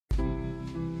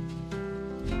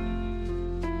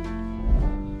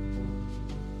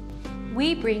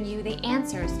we bring you the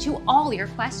answers to all your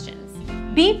questions.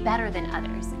 Be better than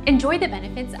others. Enjoy the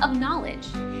benefits of knowledge.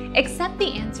 Accept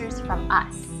the answers from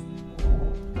us.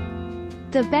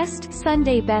 The best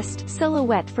Sunday best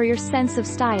silhouette for your sense of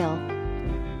style.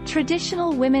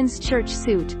 Traditional women's church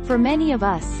suit. For many of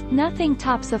us, nothing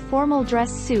tops a formal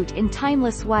dress suit in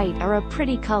timeless white or a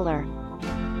pretty color.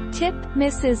 Tip,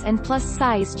 misses and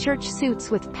plus-size church suits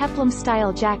with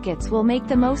peplum-style jackets will make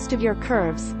the most of your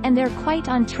curves, and they're quite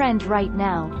on trend right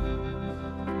now.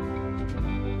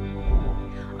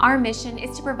 Our mission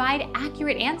is to provide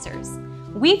accurate answers.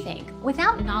 We think,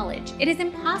 without knowledge, it is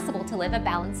impossible to live a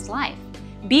balanced life.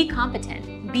 Be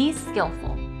competent, be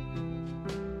skillful.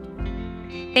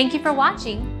 Thank you for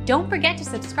watching. Don't forget to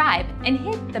subscribe and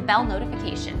hit the bell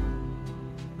notification.